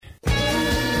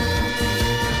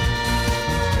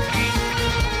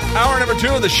Hour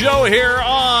 2 of the show here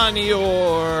on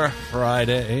your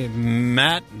Friday.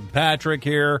 Matt and Patrick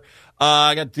here.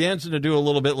 I got dancing to do a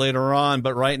little bit later on,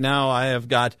 but right now I have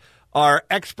got our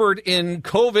expert in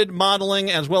COVID modeling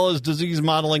as well as disease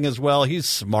modeling as well. He's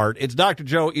smart. It's Dr.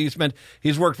 Joe Eastman.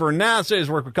 He's worked for NASA. He's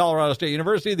worked with Colorado State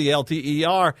University, the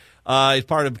LTER. He's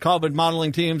part of COVID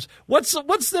modeling teams. What's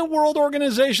the world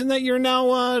organization that you're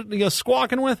now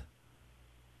squawking with?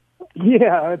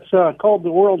 Yeah, it's called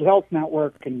the World Health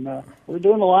Network, and we're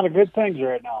doing a lot of good things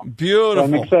right now. Beautiful. So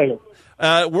I'm excited.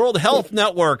 World Health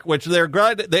Network, which they're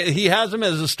glad he has him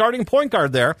as a starting point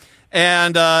guard there.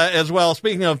 And as well,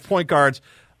 speaking of point guards,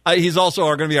 he's also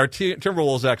going to be our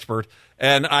Timberwolves expert.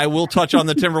 And I will touch on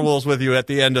the Timberwolves with you at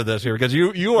the end of this here, because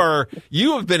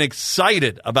you have been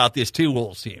excited about this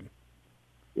T-Wolves team.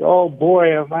 Oh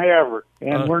boy, am I ever!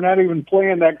 And we're not even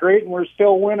playing that great, and we're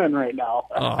still winning right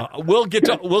now. We'll get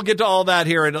to all that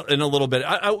here in a little bit.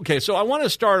 Okay, so I want to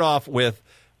start off with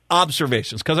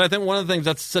observations, because I think one of the things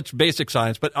that's such basic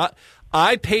science. But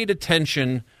I paid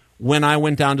attention when I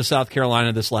went down to South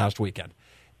Carolina this last weekend,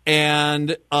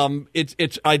 and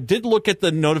I did look at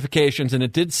the notifications, and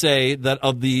it did say that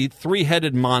of the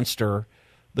three-headed monster,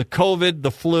 the COVID,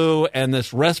 the flu, and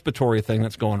this respiratory thing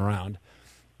that's going around,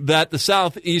 that the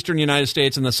southeastern United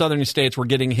States and the southern states were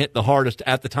getting hit the hardest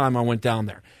at the time I went down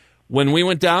there. When we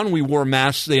went down, we wore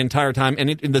masks the entire time.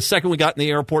 And the second we got in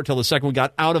the airport till the second we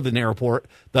got out of the airport,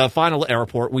 the final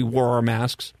airport, we wore our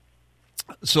masks.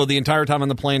 So the entire time on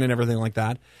the plane and everything like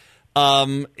that.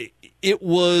 It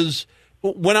was,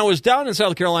 when I was down in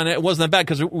South Carolina, it wasn't that bad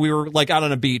because we were like out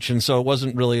on a beach. And so it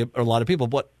wasn't really a lot of people.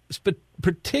 But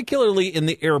particularly in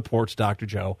the airports, Dr.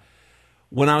 Joe,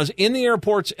 when I was in the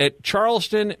airports at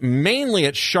Charleston, mainly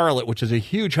at Charlotte, which is a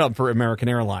huge hub for American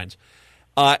Airlines,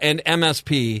 and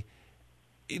MSP,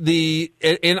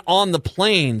 and on the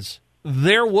planes,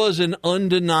 there was an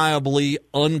undeniably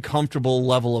uncomfortable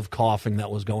level of coughing that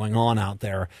was going on out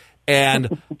there.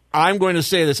 And I'm going to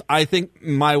say this. I think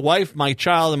my wife, my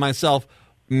child, and myself,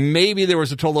 maybe there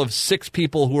was a total of 6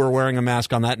 people who were wearing a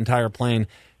mask on that entire plane.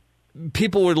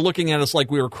 People were looking at us like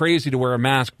we were crazy to wear a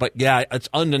mask, but yeah, it's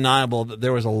undeniable that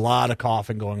there was a lot of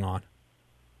coughing going on.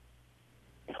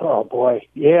 Oh boy,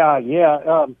 yeah.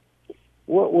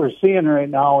 What we're seeing right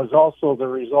now is also the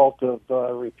result of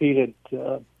repeated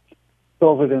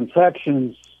COVID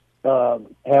infections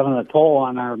having a toll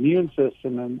on our immune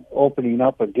system and opening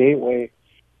up a gateway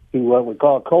to what we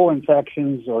call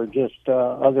co-infections or just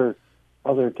other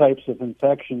types of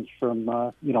infections from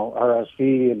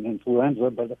RSV and influenza,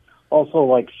 but also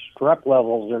like strep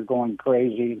levels are going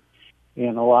crazy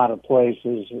in a lot of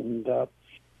places, and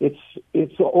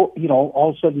it's all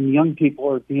of a sudden young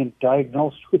people are being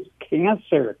diagnosed with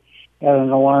cancer at an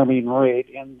alarming rate,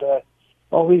 and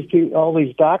all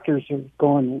these doctors are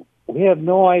going, we have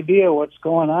no idea what's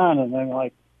going on, and I'm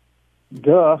like,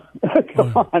 duh,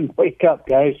 come on, wake up,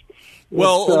 guys.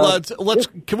 Well, let's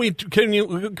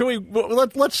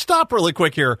stop really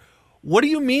quick here. What do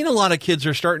you mean a lot of kids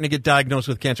are starting to get diagnosed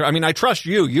with cancer? I mean, I trust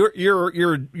you.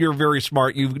 You're very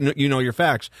smart. You know your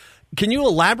facts. Can you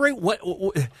elaborate? What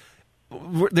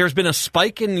there's been a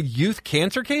spike in youth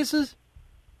cancer cases?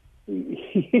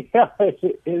 Yeah,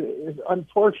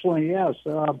 unfortunately, yes.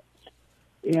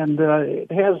 And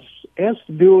it has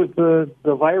to do with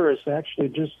the virus actually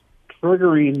just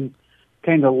triggering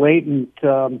kind of latent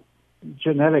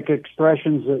genetic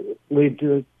expressions that lead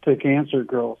to cancer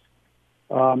growth.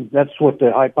 That's what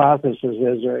the hypothesis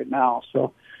is right now.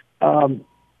 So,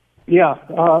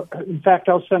 in fact,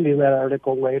 I'll send you that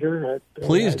article later.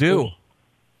 Please do.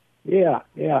 Yeah.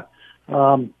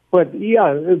 But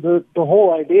yeah, the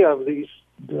whole idea of these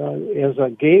as a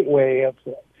gateway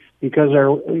because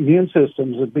our immune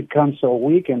systems have become so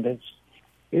weakened,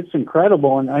 it's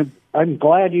incredible. And I'm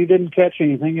glad you didn't catch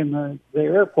anything in the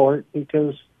airport,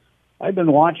 because I've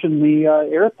been watching the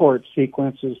airport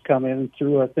sequences come in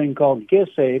through a thing called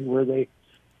GISAID, where they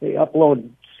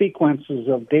upload sequences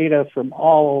of data from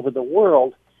all over the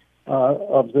world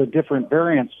of the different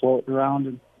variants floating around.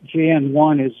 And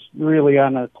JN1 is really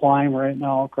on a climb right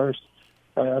now. Of course,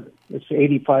 it's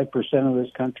 85% of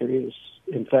this country is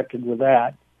infected with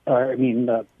that.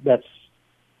 That's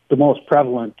the most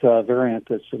prevalent variant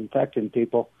that's infecting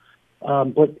people.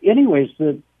 But anyways,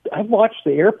 I've watched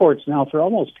the airports now for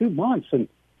almost 2 months, and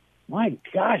my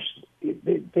gosh,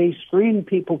 they screen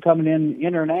people coming in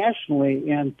internationally,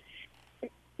 and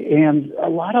a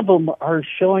lot of them are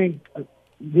showing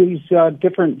these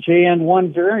different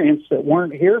JN1 variants that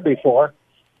weren't here before.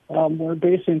 We're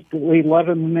basically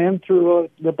letting them in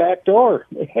through the back door,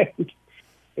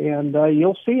 and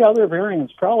you'll see other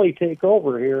variants probably take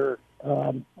over here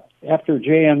after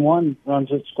JN1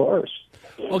 runs its course.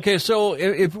 Okay, so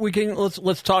if we can,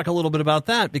 let's talk a little bit about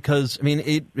that, because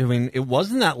it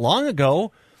wasn't that long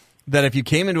ago that if you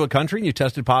came into a country and you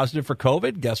tested positive for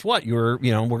COVID, guess what? We're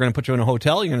going to put you in a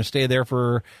hotel. You're going to stay there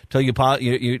till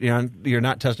you're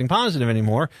not testing positive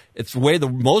anymore. It's the way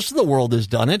most of the world has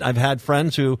done it. I've had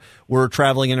friends who were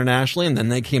traveling internationally and then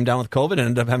they came down with COVID and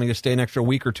ended up having to stay an extra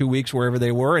week or 2 weeks wherever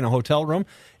they were in a hotel room.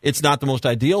 It's not the most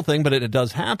ideal thing, but it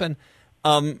does happen.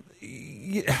 So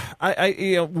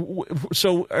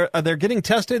they're getting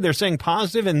tested. They're saying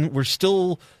positive, and we're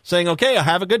still saying, "Okay,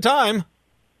 have a good time."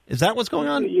 Is that what's going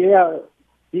on? Yeah,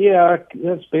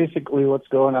 that's basically what's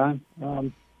going on.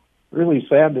 Really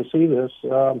sad to see this.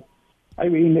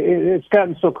 It's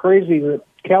gotten so crazy that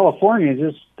California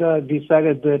just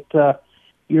decided that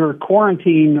your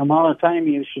quarantine amount of time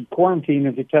you should quarantine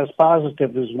if you test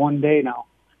positive is 1 day now.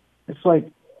 It's like,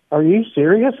 are you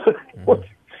serious?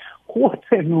 What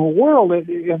in the world?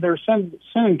 And they're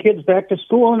sending kids back to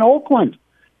school in Oakland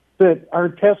that are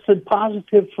tested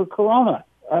positive for corona.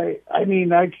 I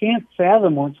mean, I can't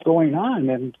fathom what's going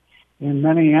on in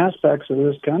many aspects of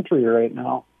this country right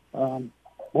now.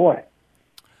 Boy.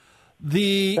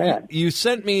 You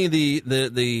sent me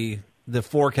the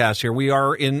forecast here. We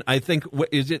are in, I think,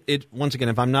 is it once again,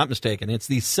 if I'm not mistaken, it's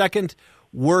the second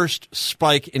worst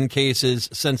spike in cases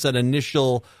since that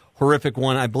initial horrific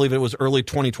one. I believe it was early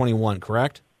 2021,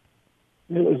 correct?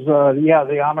 It was,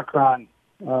 the Omicron,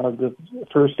 the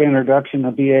first introduction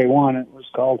of BA1, it was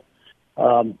called.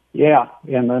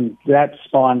 And then that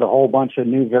spawned a whole bunch of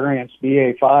new variants.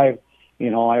 BA5,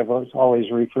 I've always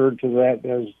referred to that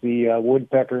as the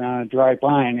woodpecker on a dry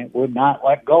pine. It would not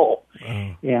let go.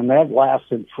 And that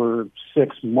lasted for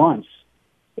 6 months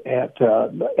at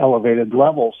elevated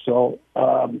levels. So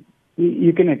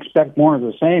you can expect more of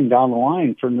the same down the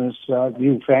line from this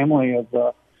new family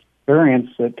of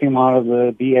variants that came out of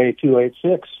the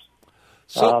BA286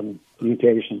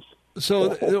 mutations.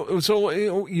 So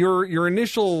your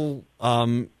initial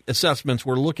assessments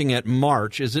were looking at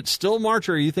March. Is it still March,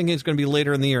 or are you thinking it's going to be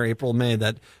later in the year, April, May,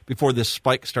 that before this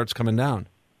spike starts coming down?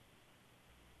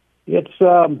 It's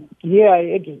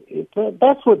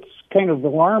that's what's kind of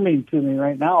alarming to me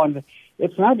right now, and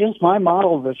it's not just my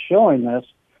model that's showing this.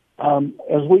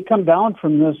 As we come down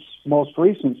from this most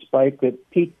recent spike that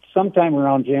peaked sometime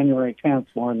around January 10th,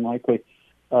 more than likely,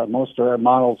 most of our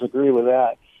models agree with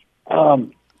that.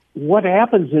 What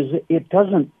happens is it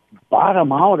doesn't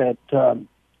bottom out at the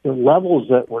levels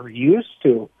that we're used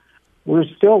to. We're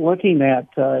still looking at,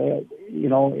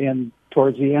 in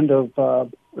towards the end of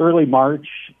early March,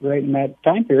 right in that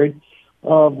time period,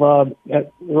 of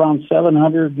at around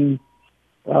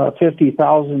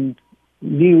 750,000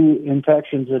 new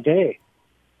infections a day.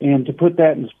 And to put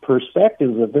that in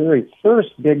perspective, the very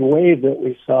first big wave that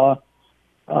we saw,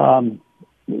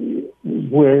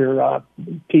 where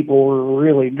people were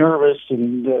really nervous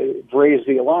and raised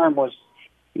the alarm, was,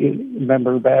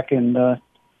 remember back in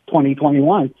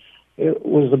 2021, it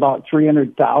was about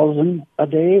 300,000 a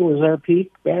day was our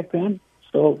peak back then.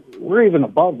 So we're even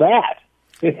above that.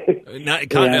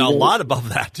 Kind of a lot above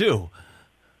that too.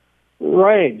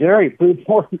 Right, very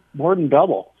more than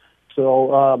double.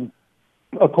 So,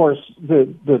 of course,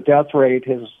 the death rate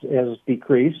has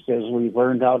decreased as we've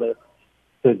learned how to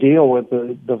deal with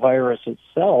the virus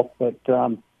itself. But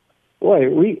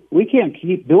we can't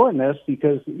keep doing this,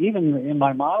 because even in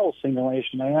my model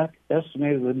simulation, I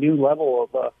estimated the new level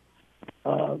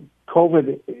of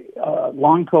COVID,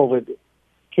 long COVID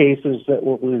cases that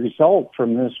will result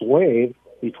from this wave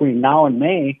between now and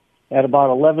May at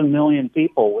about 11 million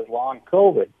people with long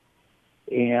COVID.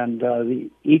 And the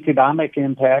economic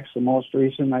impacts, the most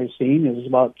recent I've seen, is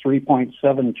about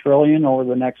 $3.7 trillion over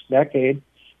the next decade.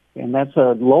 And that's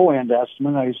a low-end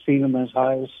estimate. I've seen them as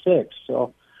high as 6.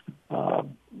 So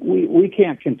we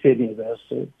can't continue this.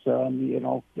 It's,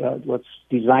 let's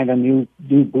design a new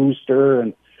booster.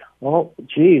 And, by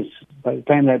the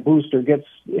time that booster gets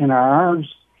in our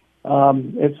arms,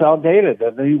 it's outdated.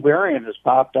 The new variant has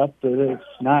popped up that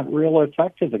it's not real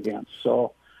effective against.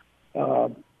 So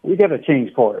we got to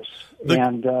change course.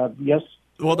 Yes.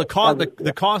 Well, the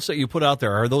costs that you put out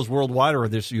there, are those worldwide or are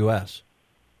this U.S.?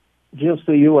 Just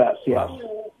the U.S. Yes.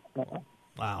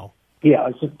 Wow. Yeah,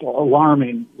 it's an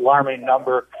alarming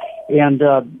number. And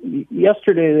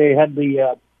yesterday they had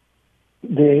the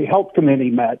Health Committee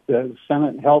met, the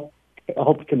Senate Health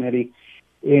Committee,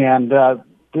 and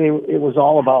it was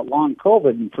all about long COVID.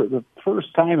 And for the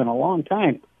first time in a long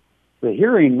time, the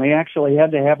hearing, they actually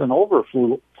had to have an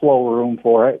overflow room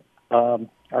for it.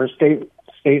 Our state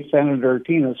Senator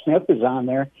Tina Smith is on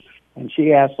there, and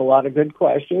she asked a lot of good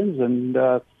questions, and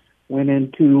went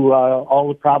into all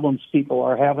the problems people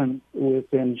are having with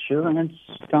insurance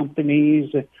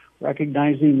companies,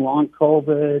 recognizing long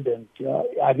COVID. And,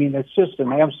 I mean, it's just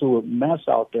an absolute mess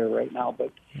out there right now.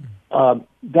 But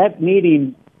that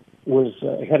meeting was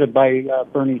headed by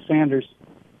Bernie Sanders,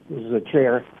 who was the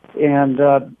chair. And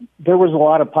there was a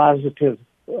lot of positive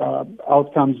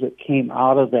outcomes that came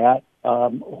out of that.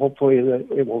 Hopefully that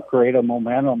it will create a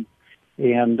momentum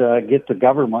and get the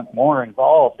government more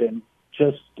involved in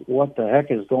just what the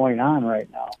heck is going on right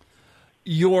now.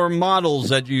 Your models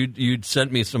that you'd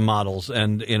sent me some models,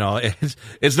 and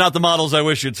it's not the models I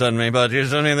wish you'd send me, but you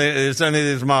sent me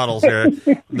these models here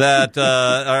that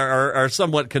are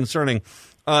somewhat concerning.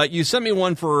 You sent me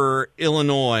one for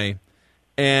Illinois,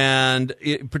 and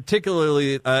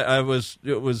particularly I was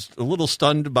a little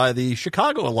stunned by the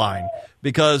Chicago line,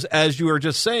 because as you were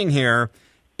just saying here,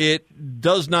 it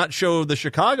does not show the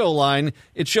Chicago line.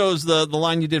 It shows the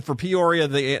line you did for Peoria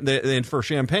and for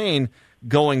Champaign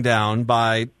going down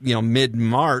by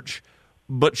mid-March,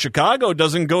 but Chicago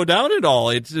doesn't go down at all.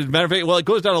 As a matter of fact, it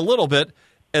goes down a little bit,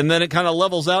 and then it kind of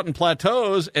levels out and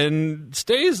plateaus and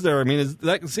stays there. I mean,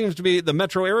 that seems to be the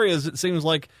metro areas. It seems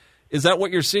like, is that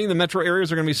what you're seeing? The metro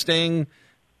areas are going to be staying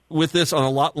with this on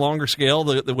a lot longer scale,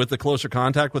 with the closer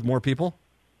contact with more people?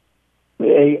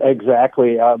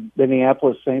 Exactly.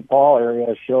 Minneapolis, St. Paul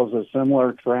area shows a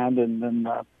similar trend, and then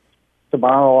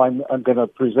tomorrow I'm going to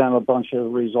present a bunch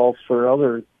of results for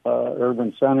other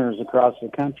urban centers across the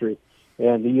country,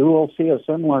 and you will see a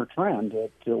similar trend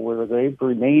where they've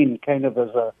remained kind of as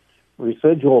a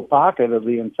residual pocket of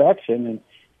the infection,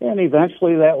 and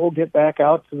eventually that will get back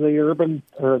out to the urban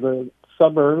or the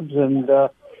suburbs and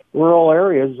rural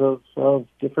areas of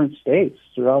different states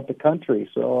throughout the country.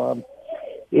 So,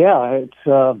 it's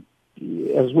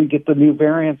as we get the new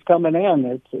variants coming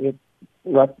in,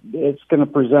 it's going to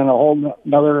present a whole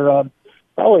another,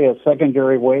 probably a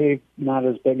secondary wave, not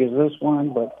as big as this one,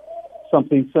 but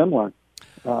something similar.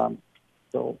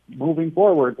 So moving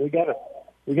forward, we got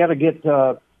to get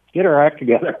our act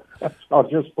together. I'll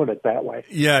just put it that way.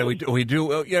 Yeah, we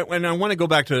do. Yeah, and I want to go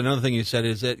back to another thing you said,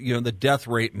 is that the death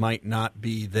rate might not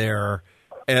be there.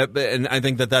 And I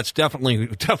think that's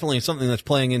definitely something that's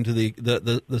playing into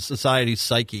the society's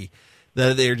psyche,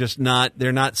 that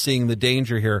they're not seeing the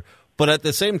danger here. But at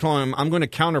the same time, I'm going to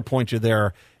counterpoint you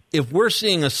there. If we're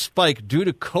seeing a spike due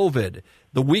to COVID,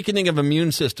 the weakening of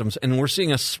immune systems, and we're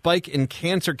seeing a spike in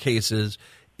cancer cases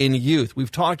in youth,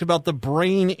 we've talked about the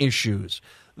brain issues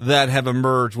that have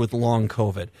emerged with long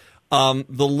COVID,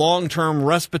 the long-term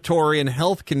respiratory and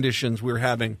health conditions we're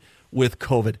having with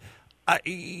COVID.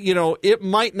 It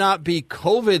might not be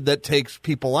COVID that takes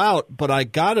people out, but I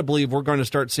got to believe we're going to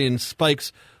start seeing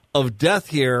spikes of death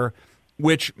here,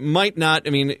 which might not,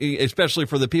 especially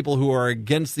for the people who are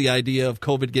against the idea of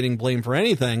COVID getting blamed for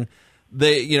anything,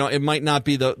 it might not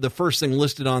be the first thing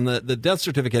listed on the death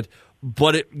certificate,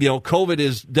 but COVID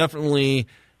is definitely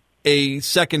a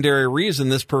secondary reason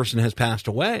this person has passed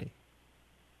away.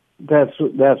 That's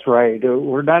right.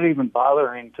 We're not even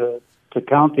bothering to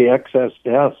count the excess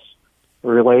deaths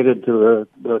related to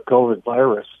the COVID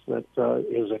virus that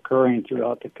is occurring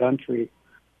throughout the country.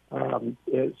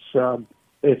 It's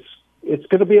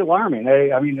going to be alarming.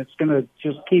 It's going to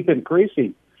just keep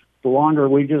increasing the longer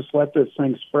we just let this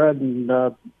thing spread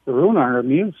and ruin our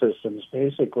immune systems,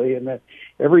 basically. And that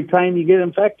every time you get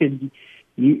reinfected,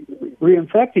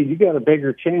 you got a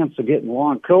bigger chance of getting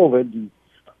long COVID. And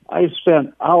I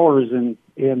spent hours in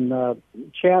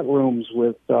chat rooms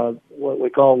with what we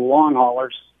call the long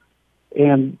haulers.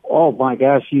 And, oh, my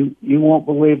gosh, you won't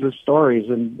believe the stories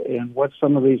and what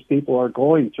some of these people are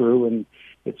going through. And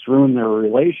it's ruined their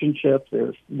relationship,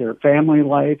 their family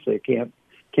life. They can't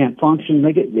function.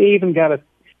 They even got to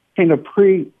kind of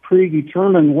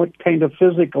predetermine what kind of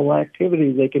physical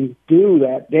activity they can do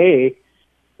that day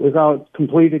without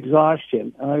complete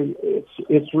exhaustion.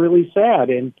 It's really sad.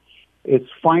 And it's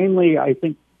finally, I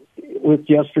think, with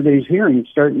yesterday's hearing,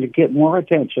 starting to get more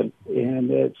attention,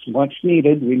 and it's much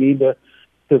needed. We need to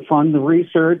fund the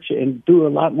research and do a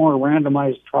lot more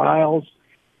randomized trials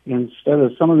instead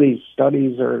of some of these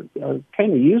studies are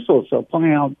kind of useless. They'll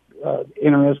point out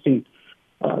interesting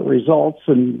results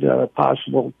and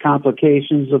possible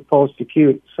complications of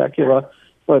post-acute sequela,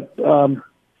 but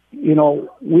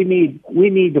we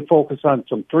need to focus on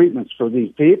some treatments for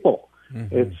these people.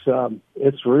 Mm-hmm.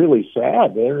 It's really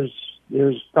sad.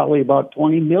 There's probably about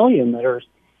 20 million that are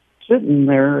sitting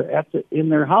there in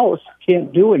their house,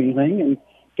 can't do anything, and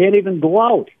can't even go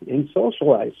out and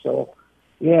socialize. So,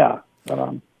 yeah.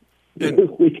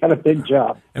 we got a big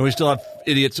job. And we still have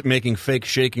idiots making fake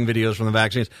shaking videos from the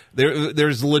vaccines.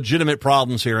 There's legitimate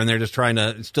problems here, and they're just trying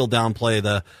to still downplay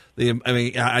the. I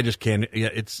mean, I just can't. Yeah,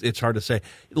 it's hard to say.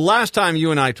 Last time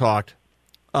you and I talked,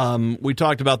 we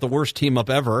talked about the worst team up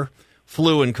ever,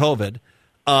 flu and COVID.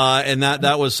 And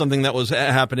that was something that was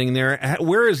happening there.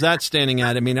 Where is that standing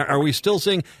at? I mean, are we still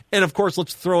seeing, and of course,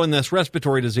 let's throw in this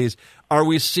respiratory disease. Are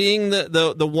we seeing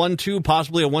the 1-2,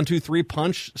 possibly a 1-2-3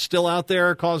 punch still out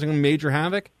there causing major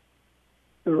havoc?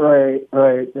 Right.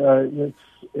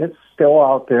 It's still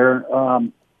out there.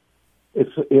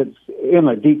 It's in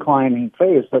a declining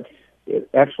phase, but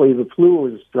actually the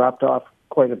flu has dropped off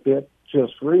quite a bit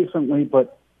just recently,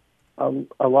 but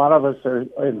a lot of us are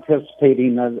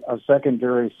anticipating a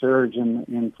secondary surge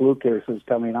in flu cases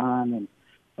coming on,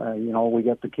 and we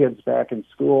get the kids back in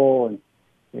school,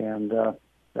 and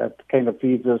that kind of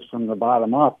feeds us from the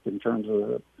bottom up in terms of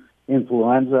the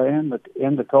influenza and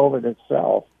the COVID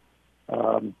itself.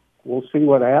 We'll see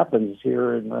what happens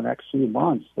here in the next few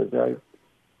months. But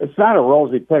it's not a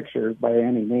rosy picture by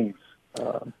any means.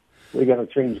 We got to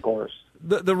change course.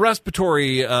 The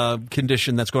respiratory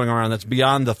condition that's going around, that's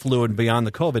beyond the flu and beyond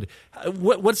the COVID,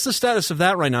 what's the status of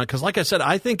that right now? Because like I said,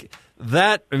 I think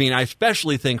that, I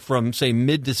especially think from, say,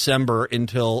 mid-December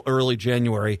until early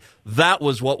January, that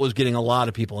was what was getting a lot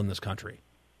of people in this country.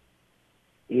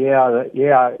 Yeah,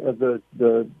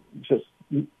 the just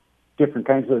different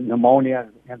kinds of pneumonia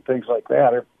and things like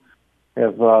that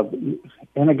have,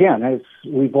 and again,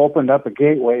 we've opened up a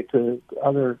gateway to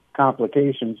other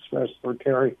complications,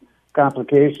 respiratory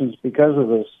complications, because of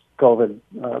this COVID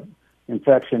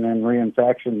infection and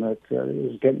reinfection that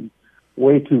is getting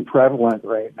way too prevalent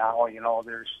right now.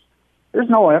 There's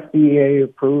no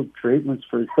FDA-approved treatments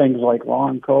for things like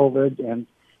long COVID, and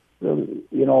the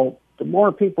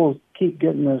more people keep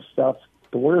getting this stuff,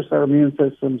 the worse our immune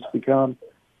systems become,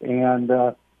 and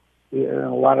in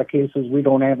a lot of cases we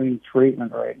don't have any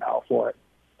treatment right now for it.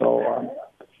 So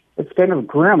it's kind of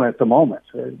grim at the moment.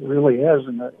 It really is,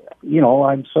 and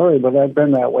I'm sorry, but I've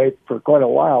been that way for quite a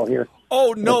while here.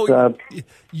 Oh no, but,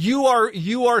 you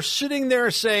are sitting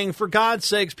there saying, "For God's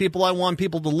sakes, people! I want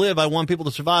people to live. I want people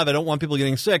to survive. I don't want people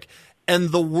getting sick." And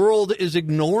the world is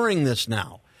ignoring this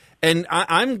now. And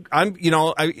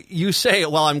you say,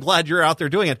 "Well, I'm glad you're out there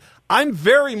doing it." I'm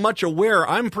very much aware.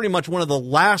 I'm pretty much one of the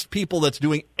last people that's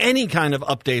doing any kind of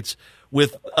updates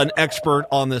with an expert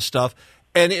on this stuff.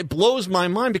 And it blows my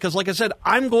mind because, like I said,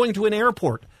 I'm going to an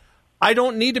airport. I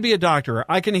don't need to be a doctor.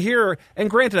 I can hear, and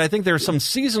granted, I think there's some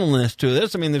seasonalness to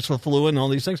this. There's the flu and all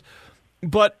these things.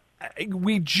 But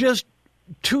we just,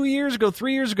 3 years ago,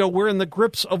 we're in the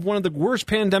grips of one of the worst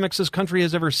pandemics this country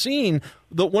has ever seen,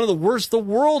 one of the worst the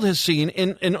world has seen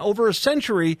in over a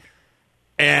century.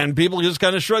 And people just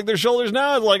kind of shrug their shoulders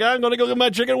now. It's like, I'm going to go get my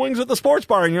chicken wings at the sports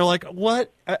bar. And you're like,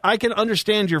 what? I can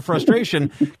understand your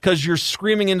frustration because you're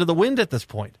screaming into the wind at this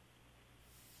point.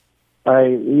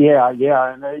 Yeah.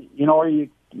 And, you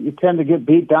tend to get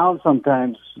beat down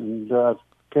sometimes and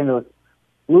kind of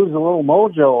lose a little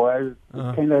mojo.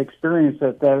 I kind of experienced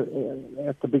that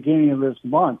at the beginning of this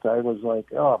month. I was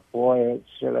like, oh, boy,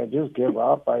 should I just give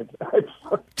up? No,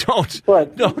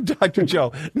 Dr.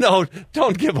 Joe. No,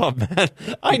 don't give up, man.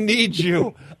 I need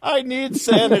you. I need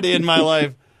sanity in my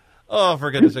life. Oh,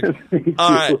 for goodness sake.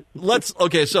 All right,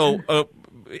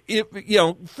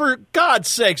 for God's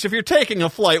sakes, if you're taking a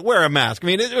flight, wear a mask.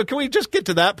 Can we just get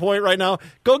to that point right now?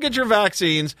 Go get your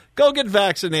vaccines. Go get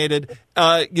vaccinated.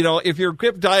 If you're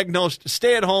diagnosed,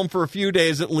 stay at home for a few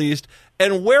days at least,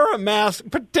 and wear a mask,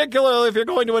 particularly if you're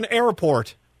going to an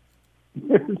airport.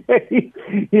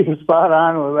 You're spot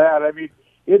on with that.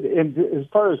 As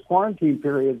far as quarantine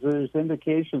periods, there's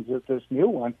indications that this new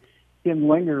one can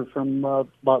linger from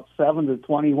about 7 to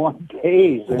 21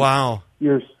 days. Wow.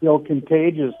 You're still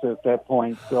contagious at that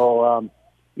point. So,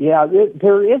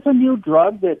 there is a new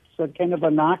drug that's kind of a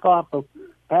knockoff of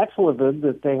Paxlovid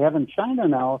that they have in China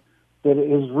now that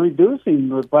is reducing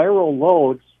the viral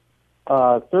loads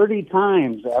 30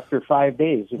 times after 5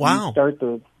 days. If you start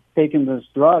taking this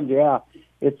drug,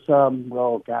 it's, I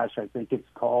think it's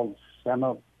called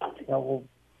Semavelvir.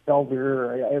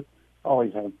 I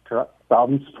always have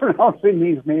problems pronouncing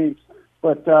these names.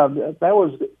 But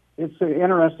it's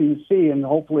interesting to see, and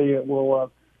hopefully it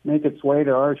will make its way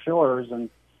to our shores and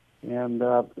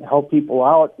help people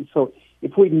out. So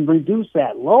if we can reduce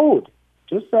that load,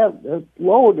 just that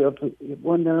load of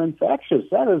when they're infectious,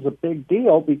 that is a big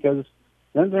deal because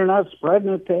then they're not spreading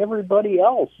it to everybody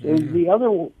else. Mm-hmm. And the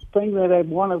other thing that I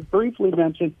want to briefly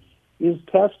mention is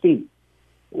testing.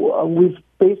 We've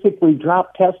basically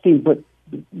dropped testing, but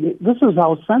this is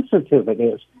how sensitive it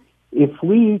is. If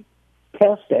we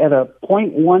test at a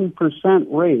 0.1%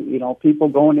 rate, you know, people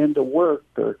going into work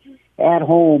or at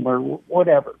home or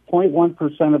whatever,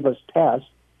 0.1% of us test,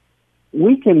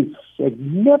 we can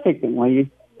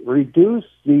significantly reduce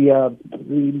the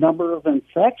number of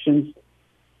infections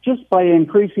just by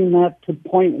increasing that to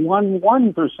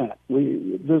 0.11%.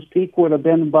 This peak would have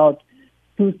been about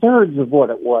 2/3 of what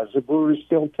it was if we were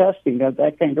still testing at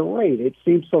that kind of rate. It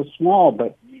seems so small,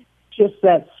 but just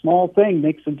that small thing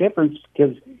makes a difference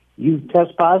because you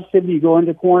test positive, you go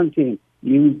into quarantine.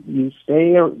 You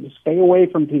stay away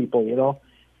from people, you know.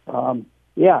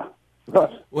 Yeah.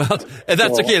 Well, and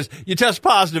that's the case. You test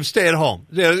positive, stay at home.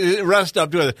 Rest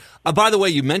up, do it. By the way,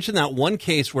 you mentioned that one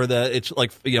case where it's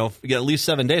like, you know, at least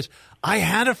 7 days. I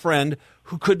had a friend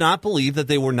who could not believe that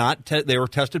they were they were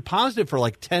tested positive for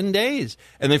like 10 days,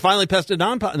 and they finally tested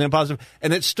non-positive,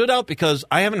 and it stood out because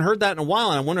I haven't heard that in a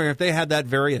while, and I'm wondering if they had that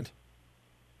variant.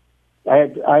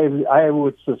 I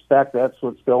would suspect that's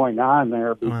what's going on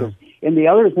there because, and the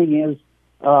other thing is,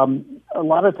 a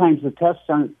lot of times the tests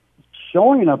aren't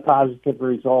showing a positive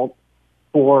result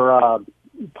for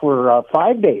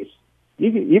 5 days.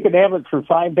 You could have it for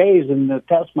 5 days, and the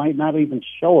test might not even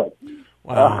show it.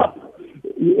 Wow.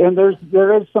 And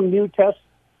there is some new test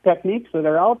techniques that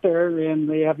are out there, and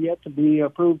they have yet to be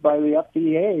approved by the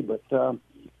FDA. But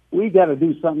we got to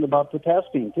do something about the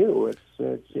testing too.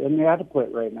 It's inadequate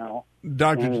right now.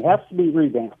 And it has to be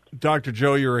revamped. Dr.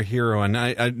 Joe, you're a hero, and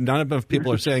not enough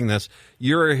people are saying this.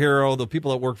 You're a hero. The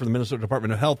people that work for the Minnesota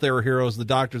Department of Health, they're heroes. The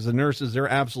doctors, the nurses, they're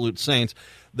absolute saints.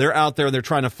 They're out there. They're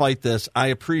trying to fight this. I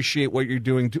appreciate what you're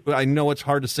doing. I know it's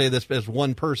hard to say this as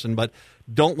one person, but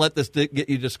don't let this get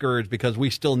you discouraged because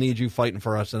we still need you fighting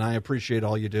for us, and I appreciate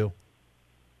all you do.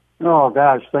 Oh,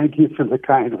 gosh, thank you for the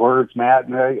kind words, Matt,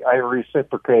 and I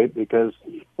reciprocate because,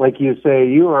 like you say,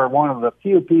 you are one of the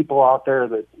few people out there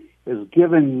that is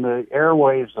giving the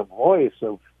airwaves a voice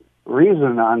of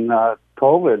reason on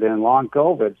COVID and long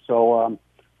COVID. So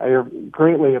I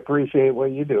greatly appreciate what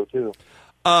you do, too.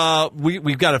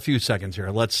 We've got a few seconds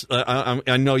here. Let's.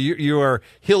 I know you are.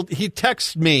 He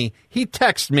texts me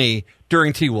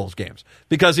during T-Wolves games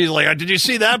because he's like, "Did you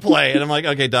see that play?" And I'm like,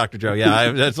 "Okay, Dr. Joe,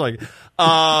 yeah." That's like,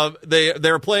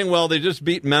 they're playing well. They just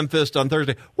beat Memphis on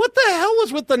Thursday. What the hell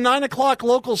was with the 9:00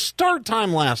 local start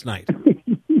time last night?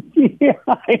 Yeah,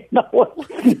 I know.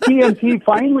 TNT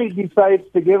finally decides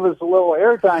to give us a little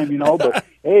airtime, you know, but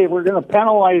hey, we're going to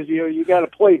penalize you. You got to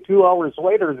play 2 hours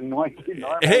later than what you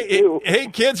normally do. Hey,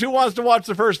 kids, who wants to watch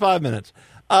the first 5 minutes?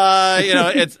 You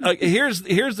know, it's here's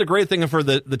the great thing for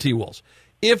the T-Wolves.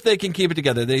 If they can keep it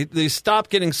together, they stop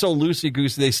getting so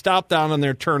loosey-goosey. They stop down on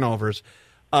their turnovers.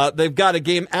 They've got a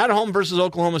game at home versus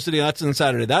Oklahoma City. That's on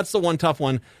Saturday. That's the one tough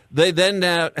one. They then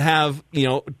have, you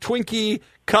know, Twinkie,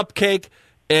 Cupcake,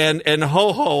 and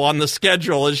Ho-Ho on the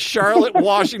schedule as Charlotte,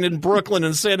 Washington, Brooklyn,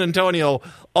 and San Antonio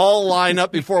all line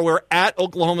up before we're at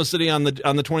Oklahoma City on the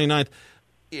 29th.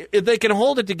 If they can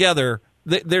hold it together,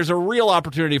 there's a real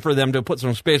opportunity for them to put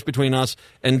some space between us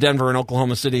and Denver and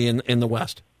Oklahoma City in the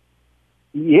West.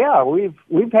 Yeah,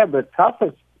 we've had the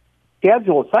toughest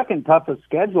schedule, second toughest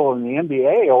schedule in the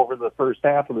NBA over the first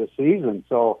half of the season.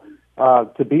 So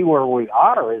to be where we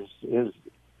are is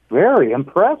very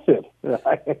impressive.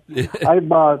 I'm,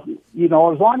 you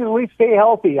know, as long as we stay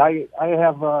healthy, I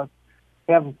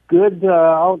have good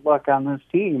outlook on this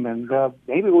team, and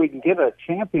maybe we can get a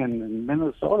champion in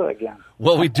Minnesota again.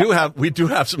 Well, we do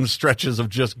have some stretches of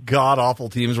just god awful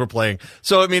teams we're playing.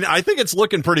 So I mean, I think it's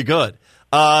looking pretty good.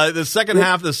 The second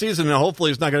half of the season, and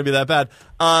hopefully, it's not going to be that bad.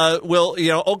 Will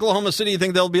Oklahoma City? You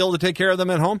think they'll be able to take care of them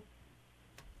at home?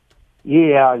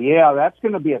 Yeah, that's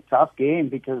going to be a tough game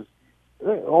because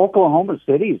Oklahoma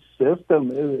City's system,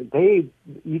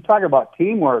 you talk about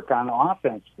teamwork on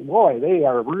offense. Boy, they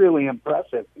are really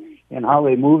impressive in how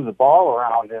they move the ball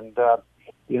around. And,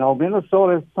 you know,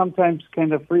 Minnesota sometimes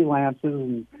kind of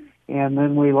freelances and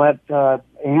then we let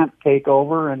Ant take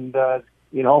over and,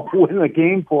 you know, win the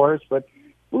game for us. But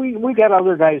we got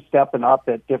other guys stepping up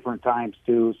at different times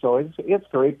too. So it's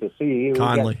great to see.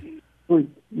 Conley.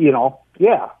 You know,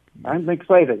 yeah. I'm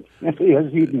excited, as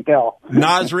you can tell.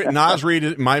 Naz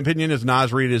Reid, my opinion is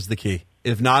Naz Reid is the key.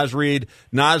 If Naz Reid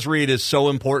is so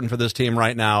important for this team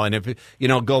right now, and if, you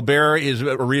know, Gobert is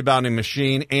a rebounding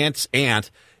machine,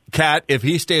 Cat, if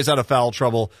he stays out of foul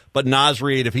trouble, but Naz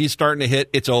Reid, if he's starting to hit,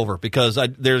 it's over because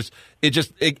it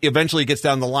eventually gets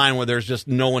down the line where there's just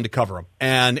no one to cover him,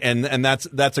 and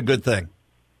that's a good thing.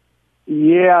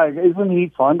 Yeah, isn't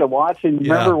he fun to watch? And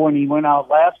remember when he went out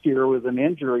last year with an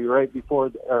injury right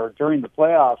before or during the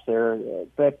playoffs there,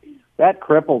 that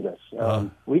crippled us.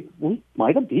 We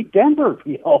might have beat Denver,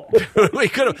 you know. We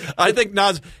could have. I think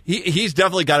Naz, he's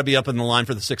definitely got to be up in the line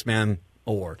for the six-man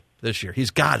award this year.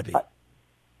 He's got to be.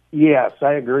 Yes,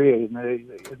 I agree.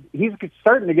 He's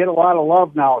starting to get a lot of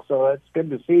love now, so it's good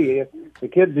to see. The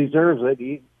kid deserves it.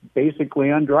 He's basically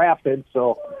undrafted,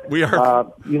 so we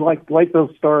are. You like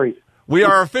those stories. We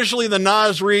are officially the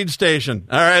Nas Reed station.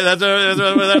 All right, that's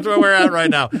where we're at right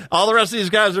now. All the rest of these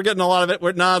guys are getting a lot of it.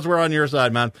 Nas, we're on your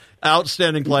side, man.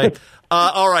 Outstanding play.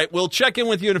 All right, we'll check in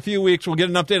with you in a few weeks. We'll get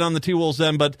an update on the T-Wolves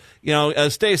then, but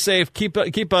stay safe. Keep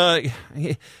in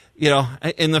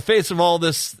the face of all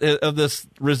this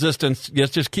resistance,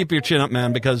 just keep your chin up,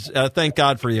 man, because thank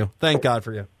God for you. Thank God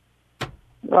for you.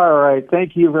 All right.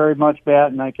 Thank you very much,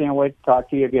 Matt, and I can't wait to talk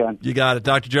to you again. You got it.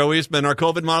 Dr. Joe Eastman, our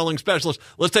COVID modeling specialist.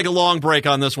 Let's take a long break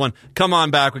on this one. Come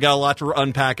on back. We got a lot to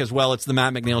unpack as well. It's the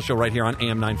Matt McNeil Show right here on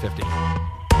AM 950.